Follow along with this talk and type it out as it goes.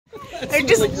They're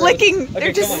just licking.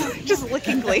 They're just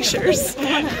licking glaciers.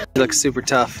 It looks super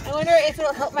tough. I wonder if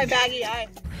it'll help my baggy eye.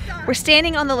 We're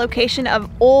standing on the location of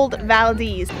Old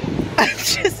Valdez. I'm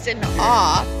just in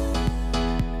awe.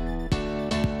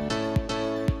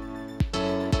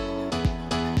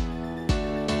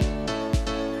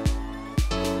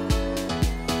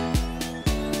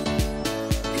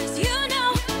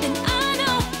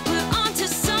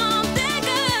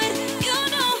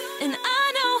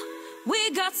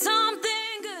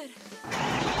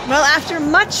 Well, after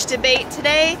much debate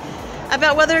today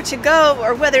about whether to go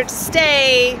or whether to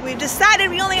stay, we've decided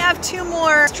we only have 2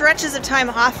 more stretches of time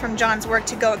off from John's work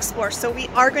to go explore. So we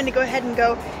are going to go ahead and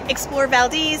go explore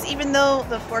Valdez, even though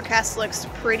the forecast looks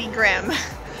pretty grim.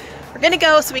 We're going to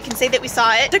go so we can say that we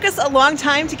saw it. It took us a long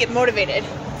time to get motivated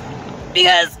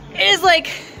because it is like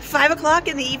 5 o'clock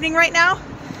in the evening right now,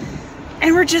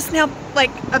 and we're just now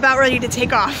like about ready to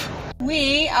take off.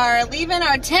 We are leaving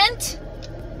our tent.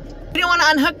 We didn't want to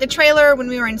unhook the trailer when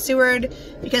we were in Seward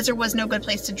because there was no good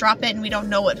place to drop it and we don't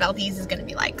know what Valdez is going to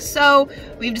be like. So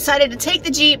we've decided to take the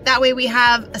Jeep. That way we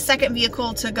have a second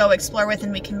vehicle to go explore with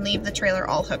and we can leave the trailer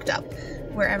all hooked up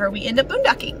wherever we end up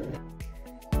boondocking.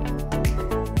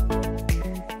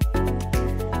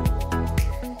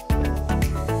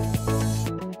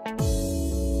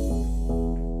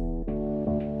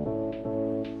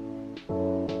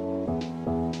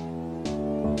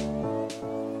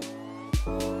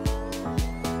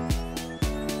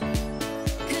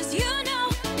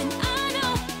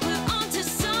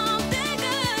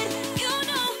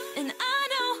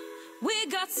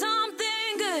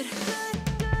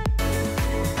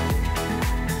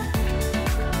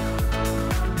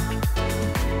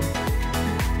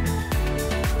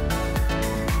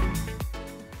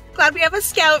 Glad we have a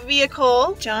scout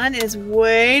vehicle. John is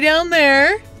way down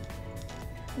there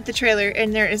with the trailer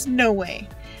and there is no way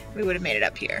we would have made it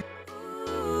up here.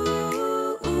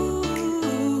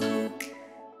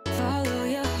 Follow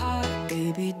your heart,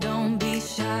 baby, don't be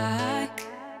shy.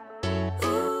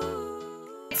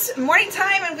 It's morning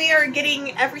time and we are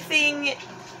getting everything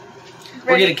ready.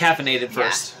 We're getting caffeinated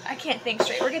first. Yeah, I can't think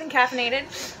straight. We're getting caffeinated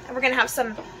and we're gonna have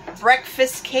some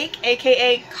breakfast cake,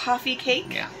 aka coffee cake.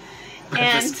 Yeah.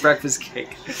 And Breakfast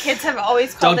cake. The kids have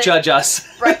always called Don't judge us.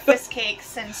 breakfast cake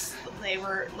since they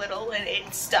were little and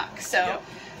it stuck. So yep.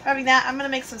 Having that, I'm gonna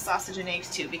make some sausage and eggs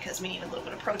too because we need a little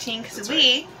bit of protein because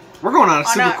we're going on a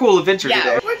super cool adventure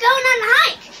today. We're going on a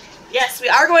hike. Yes, we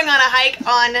are going on a hike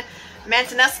on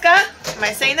Matanuska. Am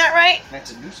I saying that right?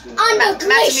 Matanuska. On the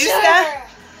glacier.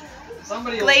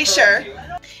 Glacier.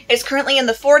 It's currently in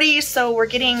the 40s, so we're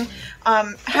getting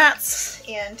hats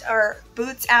and our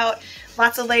boots out.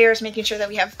 Lots of layers, making sure that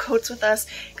we have coats with us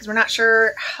because we're not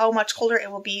sure how much colder it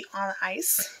will be on the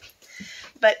ice.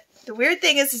 But the weird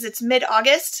thing is it's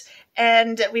mid-August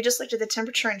and we just looked at the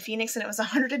temperature in Phoenix and it was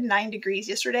 109 degrees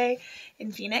yesterday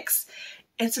in Phoenix.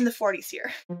 And it's in the 40s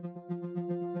here.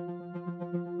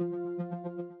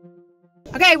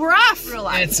 Okay, we're off.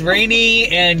 It's rainy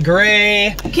and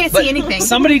gray. Can't see anything.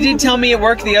 Somebody did tell me at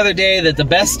work the other day that the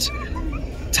best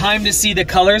time to see the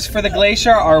colors for the glacier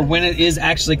are when it is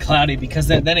actually cloudy because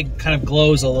then it kind of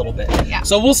glows a little bit. Yeah.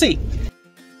 So we'll see.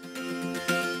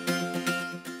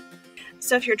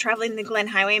 So if you're traveling the Glen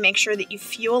Highway, make sure that you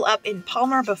fuel up in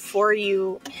Palmer before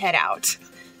you head out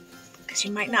because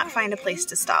you might not find a place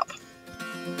to stop.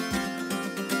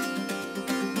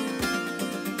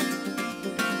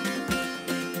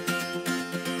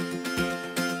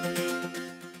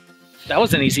 That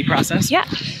was an easy process. Yeah.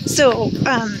 So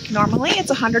normally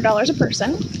it's $100 a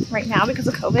person. Right now, because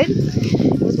of COVID,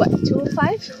 it was what,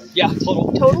 205? Yeah,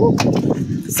 total. Total.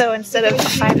 So instead of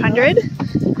 500,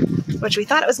 which we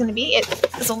thought it was going to be, it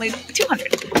was only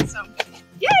 200. So,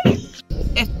 yay!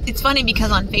 It's funny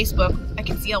because on Facebook, I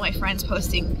can see all my friends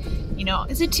posting, you know,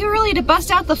 is it too early to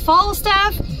bust out the fall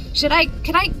stuff? Can I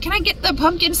get the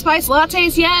pumpkin spice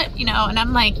lattes yet? You know, and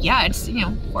I'm like, yeah, it's,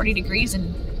 40 degrees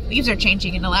and leaves are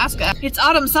changing in Alaska. It's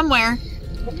autumn somewhere.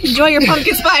 Enjoy your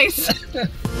pumpkin spice.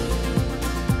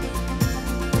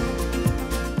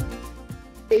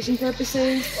 Asian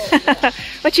purposes.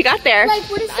 What you got there? Like,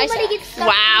 what if somebody gets stuck?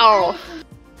 Wow.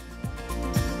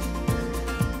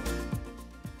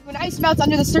 When ice melts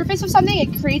under the surface of something,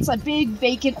 it creates a big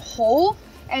vacant hole.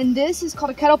 And this is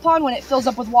called a kettle pond when it fills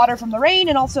up with water from the rain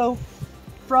and also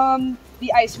from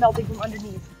the ice melting from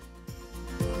underneath.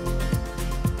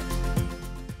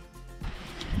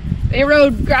 They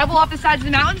erode gravel off the sides of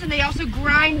the mountains, and they also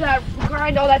grind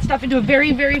all that stuff into a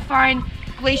very, very fine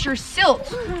glacier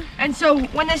silt. And so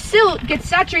when the silt gets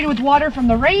saturated with water from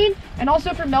the rain and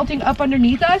also from melting up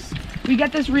underneath us, we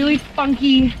get this really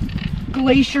funky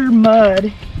glacier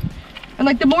mud. And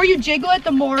like the more you jiggle it,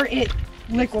 the more it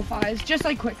liquefies, just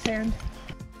like quicksand.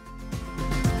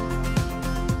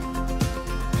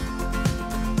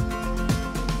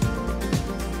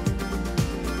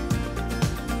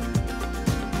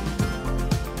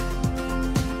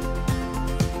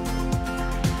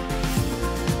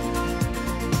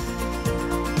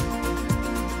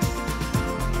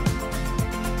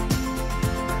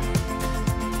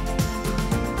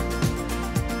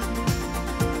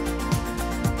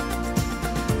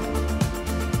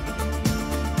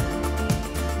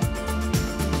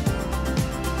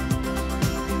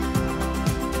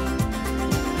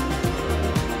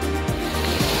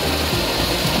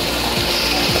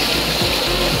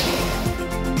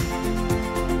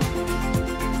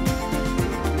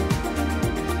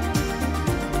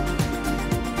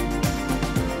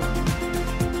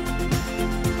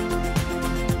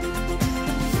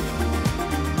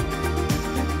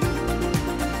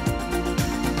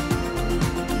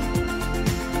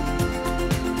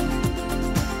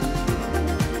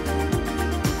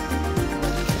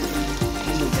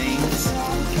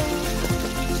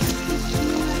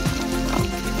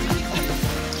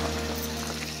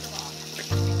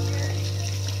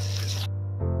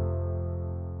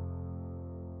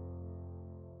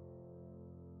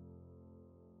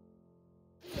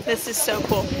 This is so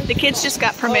cool. The kids just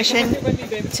got permission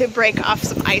to break off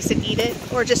some ice and eat it,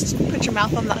 or just put your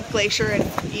mouth on the glacier and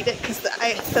eat it, because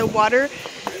the water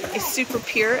is super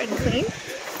pure and clean.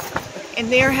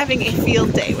 And they are having a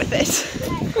field day with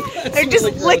it. They're just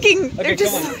licking. They're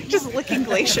just licking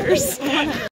glaciers.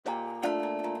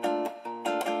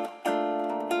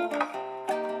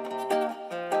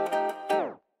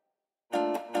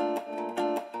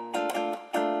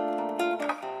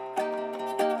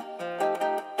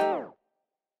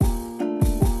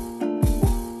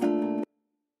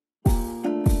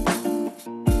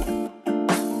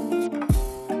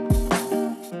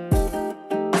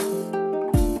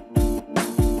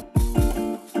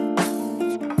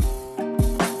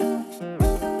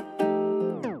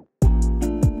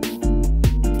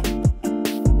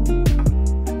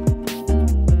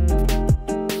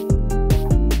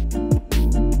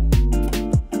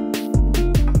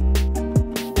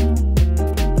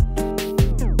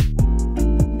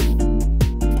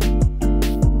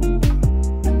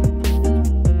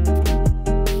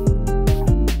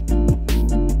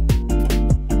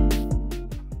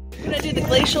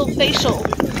 Glacial facial.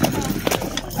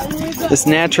 This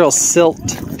natural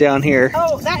silt down here.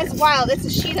 Oh, that is wild. It's a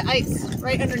sheet of ice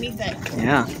right underneath it.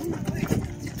 Yeah.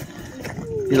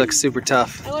 You look super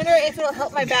tough. I wonder if it'll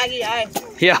help my baggy eye.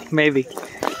 Yeah, maybe.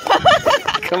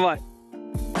 Come on.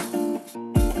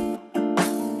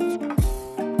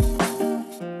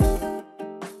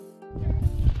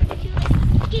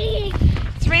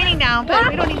 It's raining now, but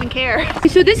we don't even care.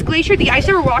 So this glacier, the ice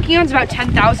that we're walking on is about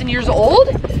 10,000 years old.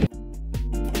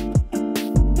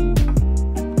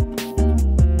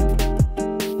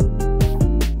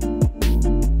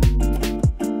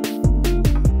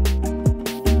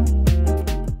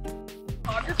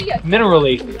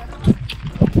 Minerally.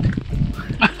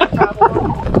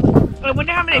 I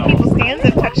wonder how many people's hands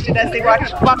have touched it as they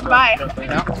walked by.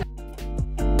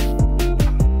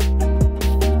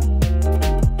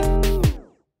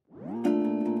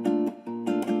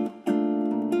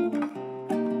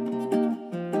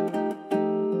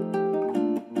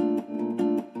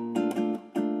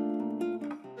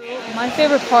 My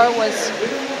favorite part was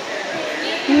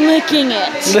licking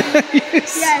it.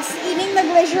 Yes, eating the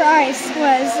glacier ice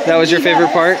was. That was your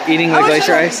favorite part? Eating the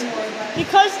glacier ice?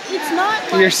 Because it's not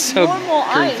like You're so normal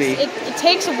creepy. ice. It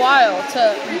takes a while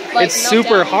to like It's melt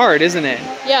super down. hard, isn't it?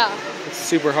 Yeah. It's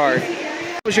super hard.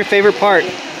 What was your favorite part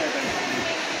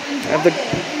of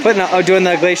the doing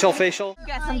the glacial facial?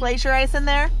 Got some glacier ice in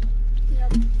there.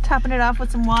 Topping it off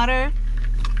with some water.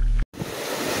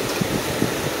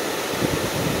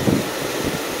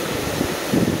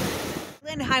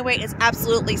 Highway is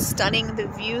absolutely stunning. The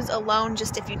views alone,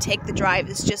 just if you take the drive,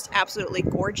 is just absolutely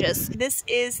gorgeous. This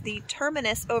is the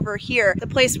terminus over here, the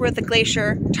place where the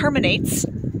glacier terminates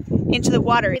into the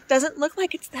water. It doesn't look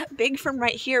like it's that big from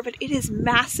right here, but it is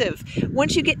massive.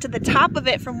 Once you get to the top of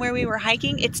it from where we were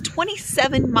hiking, it's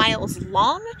 27 miles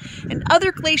long, and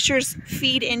other glaciers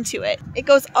feed into it. It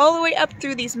goes all the way up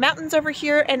through these mountains over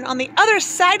here, and on the other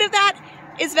side of that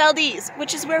is Valdez,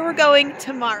 which is where we're going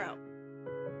tomorrow.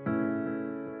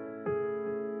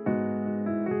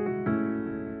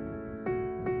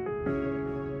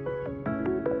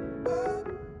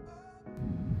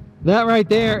 That right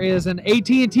there is an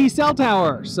AT&T cell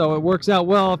tower, so it works out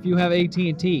well if you have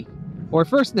AT&T or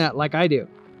FirstNet like I do.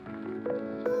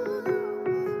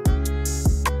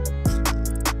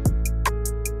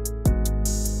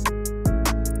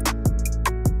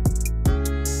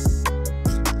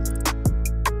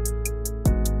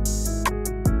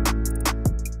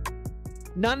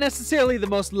 Not necessarily the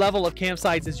most level of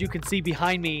campsites, as you can see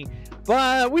behind me,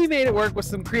 but we made it work with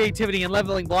some creativity and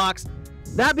leveling blocks.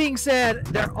 That being said,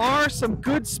 there are some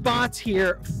good spots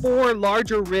here for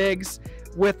larger rigs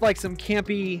with like some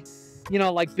campy, you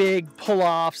know, like big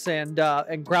pull-offs and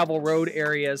gravel road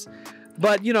areas.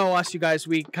 But you know us, you guys,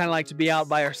 we kind of like to be out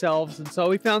by ourselves, and so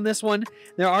we found this one.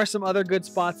 There are some other good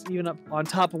spots even up on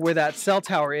top of where that cell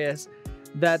tower is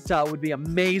that would be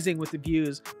amazing with the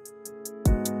views.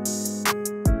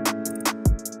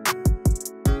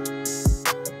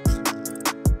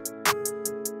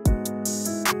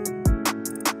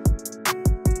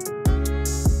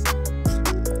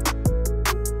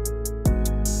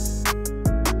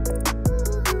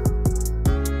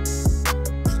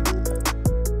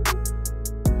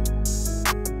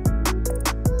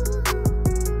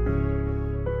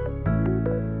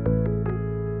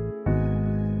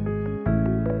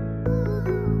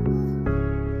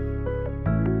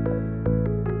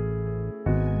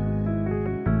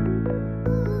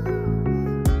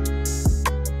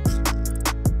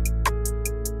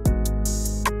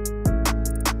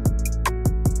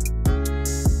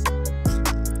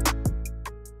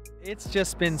 It's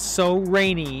just been so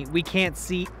rainy, we can't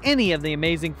see any of the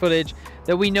amazing footage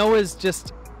that we know is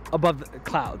just above the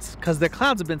clouds, because the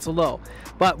clouds have been so low.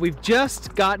 But we've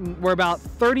just gotten, we're about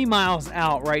 30 miles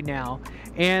out right now,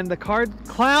 and the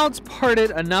clouds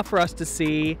parted enough for us to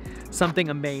see something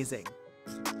amazing.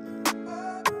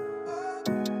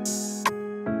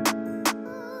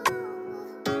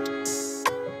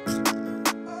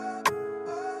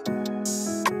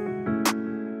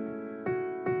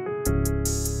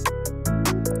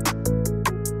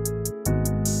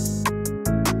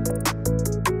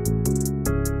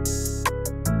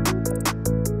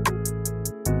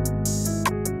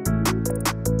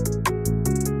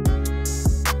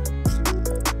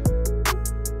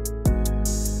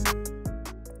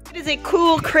 It is a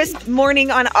cool, crisp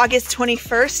morning on August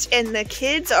 21st, and the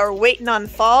kids are waiting on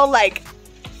fall like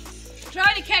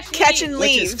Trying to catch catching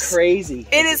leaves. Which is crazy.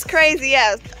 It is crazy,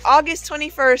 yeah. August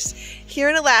 21st here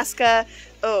in Alaska.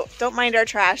 Oh, don't mind our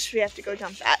trash. We have to go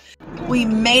dump that. We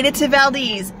made it to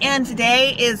Valdez, and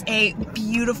today is a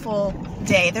beautiful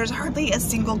day. There's hardly a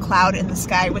single cloud in the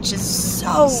sky, which is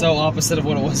so opposite of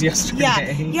what it was yesterday.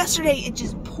 Yeah, yesterday it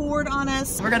just poured on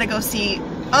us. We're gonna go see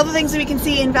all the things that we can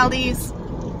see in Valdez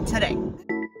today.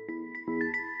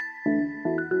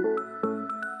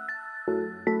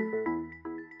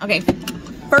 Okay,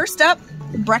 first up,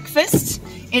 breakfast.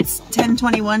 It's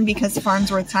 10:21 because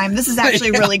Farnsworth time. This is actually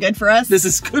really good for us. This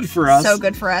is good for us. So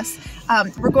good for us.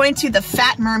 We're going to the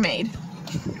Fat Mermaid.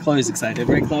 Chloe's excited,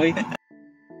 right, Chloe?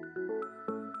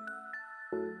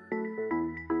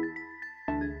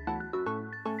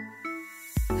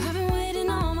 I've been waiting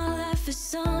all my life for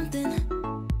something.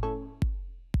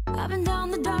 I've been down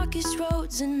the darkest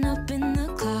roads and up in the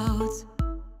clouds,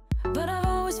 but I've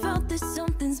always felt that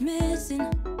something's missing.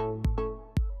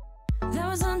 That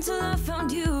was until I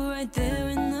found you right there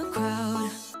in the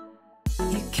crowd.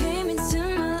 You came into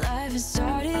my life and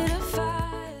started a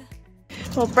fire.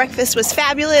 Well, breakfast was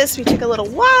fabulous. We took a little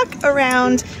walk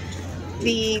around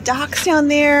the docks down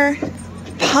there,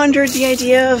 pondered the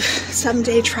idea of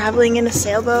someday traveling in a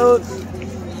sailboat.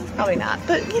 Probably not,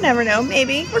 but you never know.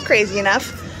 Maybe. We're crazy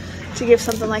enough to give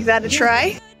something like that a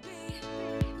try.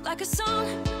 Like a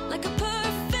song, like a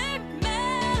perfect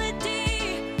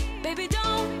melody. Baby,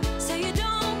 don't say you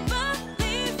don't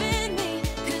believe in me,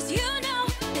 'cause you know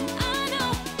and I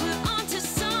know we're onto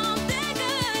something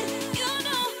good. You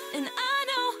know and I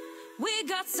know we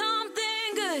got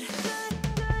something good.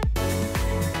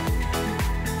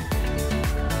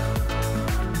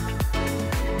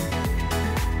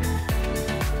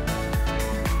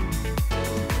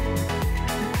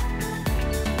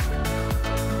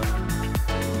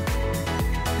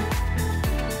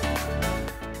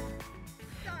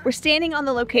 We're standing on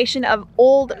the location of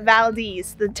Old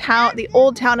Valdez, the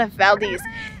old town of Valdez.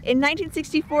 In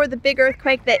 1964, the big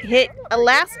earthquake that hit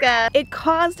Alaska, it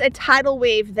caused a tidal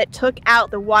wave that took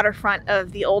out the waterfront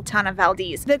of the old town of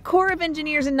Valdez. The Corps of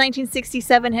Engineers in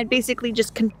 1967 had basically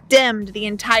just condemned the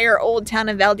entire old town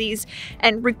of Valdez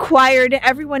and required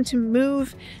everyone to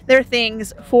move their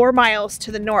things 4 miles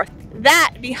to the north.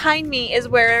 That behind me is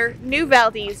where New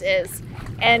Valdez is,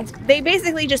 and they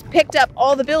basically just picked up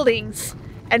all the buildings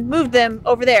and moved them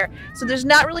over there. So there's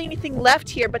not really anything left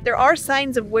here, but there are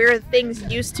signs of where things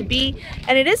used to be,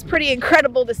 and it is pretty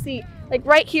incredible to see. Like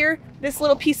right here, this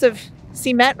little piece of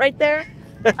cement right there,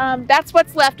 That's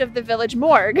what's left of the village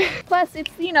morgue. Plus,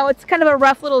 it's, you know, it's kind of a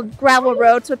rough little gravel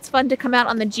road, so it's fun to come out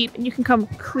on the Jeep and you can come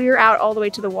clear out all the way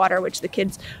to the water, which the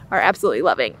kids are absolutely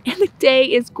loving. And the day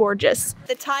is gorgeous.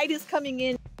 The tide is coming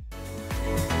in.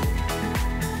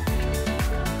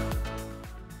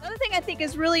 Thing I think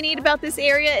is really neat about this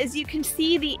area is you can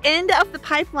see the end of the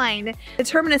pipeline. The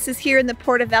terminus is here in the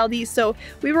port of Valdez. So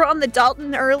we were on the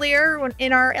Dalton earlier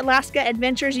in our Alaska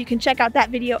adventures. You can check out that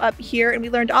video up here, and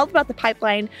we learned all about the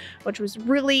pipeline, which was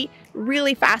really,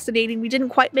 really fascinating. We didn't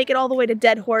quite make it all the way to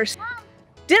Dead Horse.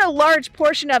 Did a large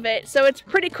portion of it, so it's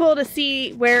pretty cool to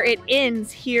see where it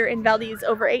ends here in Valdez.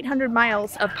 Over 800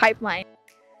 miles of pipeline.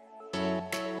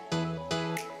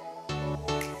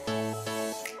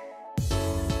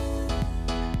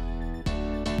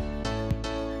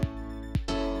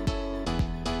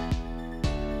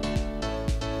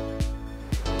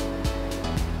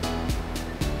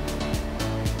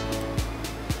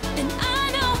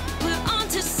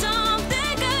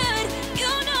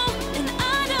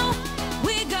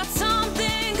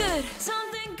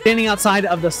 Standing outside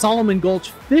of the Solomon Gulch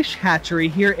Fish Hatchery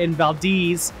here in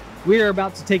Valdez, we are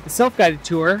about to take the self-guided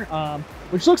tour,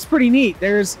 which looks pretty neat.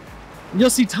 You'll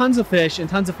see tons of fish and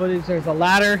tons of footage. There's a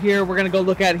ladder here we're gonna go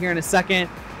look at here in a second,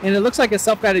 and it looks like a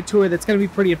self-guided tour that's gonna be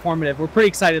pretty informative. We're pretty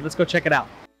excited. Let's go check it out.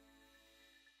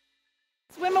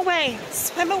 Swim away,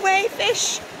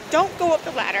 fish. Don't go up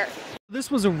the ladder. This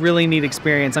was a really neat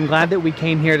experience. I'm glad that we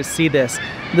came here to see this.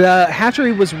 The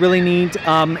hatchery was really neat.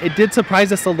 It did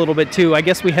surprise us a little bit too. I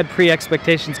guess we had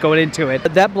pre-expectations going into it.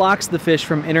 But that blocks the fish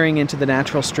from entering into the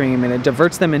natural stream, and it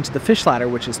diverts them into the fish ladder,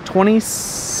 which is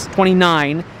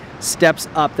 29 steps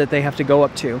up that they have to go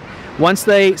up to. Once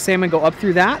the salmon go up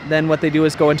through that, then what they do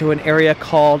is go into an area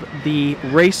called the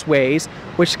raceways,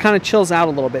 which kind of chills out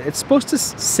a little bit. It's supposed to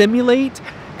simulate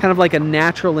kind of like a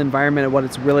natural environment of what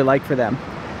it's really like for them.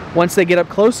 Once they get up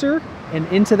closer and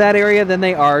into that area, then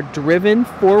they are driven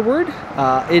forward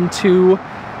into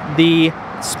the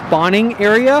spawning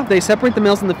area. They separate the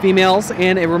males and the females,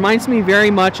 and it reminds me very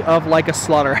much of like a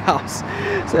slaughterhouse,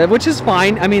 so, which is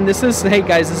fine. I mean, hey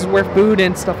guys, this is where food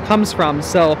and stuff comes from,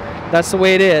 so that's the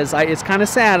way it is. It's kind of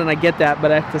sad, and I get that,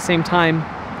 but at the same time,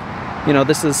 you know,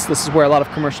 this is where a lot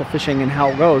of commercial fishing and how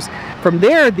it goes. From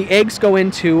there, the eggs go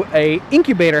into a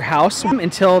incubator house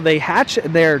until they hatch.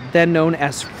 They're then known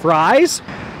as fries.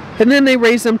 And then they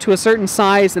raise them to a certain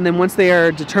size, and then once they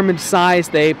are determined size,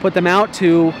 they put them out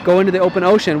to go into the open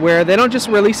ocean, where they don't just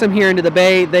release them here into the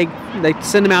bay, they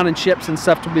send them out in ships and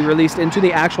stuff to be released into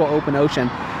the actual open ocean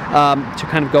to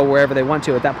kind of go wherever they want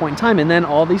to at that point in time. And then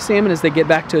all these salmon, as they get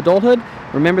back to adulthood,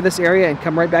 remember this area and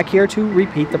come right back here to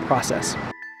repeat the process.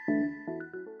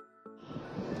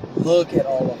 Look at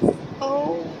all of them.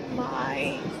 Oh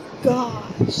my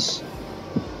gosh.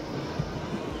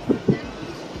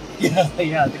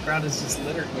 Yeah, the ground is just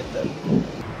littered with them.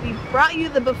 We brought you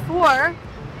the before.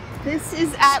 This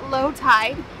is at low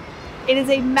tide. It is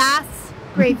a mass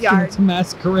graveyard. It's a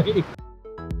mass grave.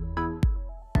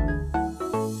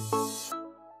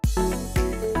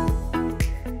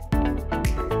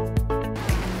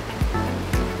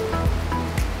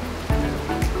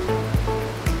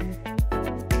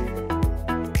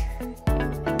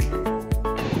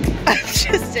 I'm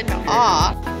just in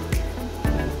awe.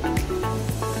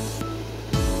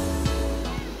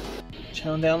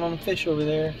 Chowing down on the fish over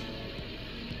there.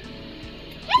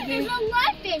 Hey, there's a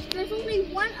live fish. There's only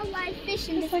one alive fish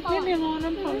in this pond.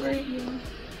 I'm hungry.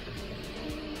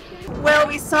 Well,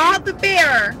 we saw the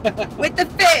bear with the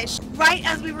fish. Right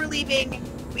as we were leaving,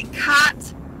 we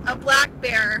caught a black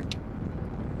bear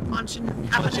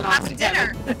having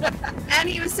dinner. And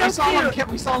he was so cute.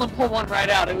 We saw him pull one right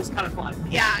out. It was kind of fun.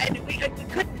 Yeah, and we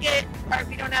couldn't get, or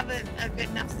we don't have a good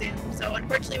enough zoom, so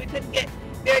unfortunately we couldn't get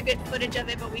very good footage of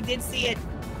it, but we did see it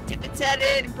tip its head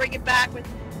in and bring it back with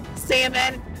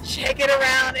salmon, shake it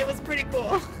around. It was pretty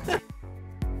cool.